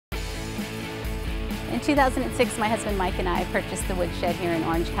In 2006, my husband Mike and I purchased the Woodshed here in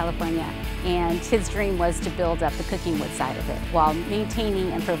Orange, California, and his dream was to build up the cooking wood side of it while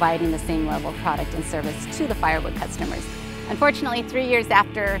maintaining and providing the same level of product and service to the firewood customers. Unfortunately, 3 years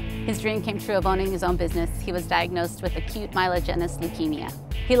after his dream came true of owning his own business, he was diagnosed with acute myelogenous leukemia.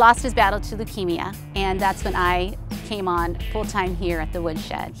 He lost his battle to leukemia, and that's when I came on full-time here at the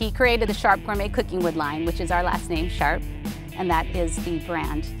Woodshed. He created the Sharp Gourmet Cooking Wood line, which is our last name, Sharp, and that is the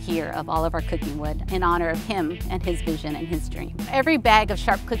brand here of all of our cooking wood in honor of him and his vision and his dream. Every bag of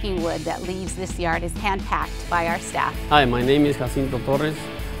Sharp cooking wood that leaves this yard is hand-packed by our staff. Hi, my name is Jacinto Torres,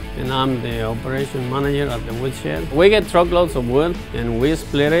 and I'm the operation manager at the Woodshed. We get truckloads of wood and we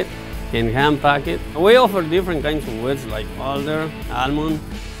split it and hand pack it. We offer different kinds of woods like alder, almond,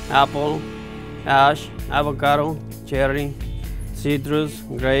 apple, ash, avocado, cherry, citrus,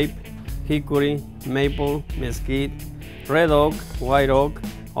 grape, hickory, maple, mesquite, red oak, white oak,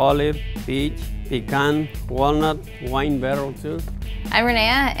 olive, peach, pecan, walnut, wine barrel too. I'm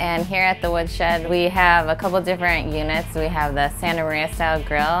Renea, and here at the Woodshed we have a couple different units. We have the Santa Maria style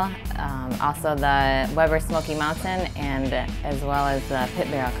grill, also the Weber Smoky Mountain, and as well as the pit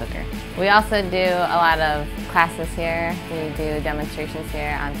barrel cooker. We also do a lot of classes here. We do demonstrations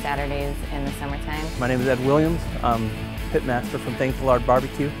here on Saturdays in the summertime. My name is Ed Williams. I'm pitmaster from Thankful Lard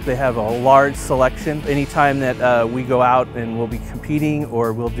Barbecue. They have a large selection. Anytime that we go out and we'll be competing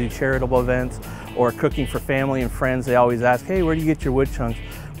or we'll do charitable events or cooking for family and friends, they always ask, hey, where do you get your wood chunks?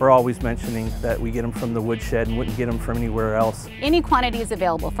 We're always mentioning that we get them from the Woodshed and wouldn't get them from anywhere else. Any quantity is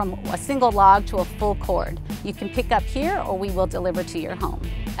available, from a single log to a full cord. You can pick up here or we will deliver to your home.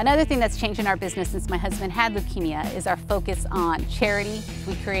 Another thing that's changed in our business since my husband had leukemia is our focus on charity.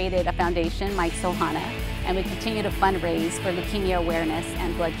 We created a foundation, Mike Sohana, and we continue to fundraise for leukemia awareness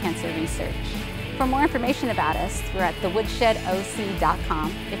and blood cancer research. For more information about us, we're at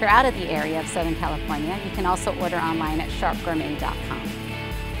thewoodshedoc.com. If you're out of the area of Southern California, you can also order online at sharpgourmet.com.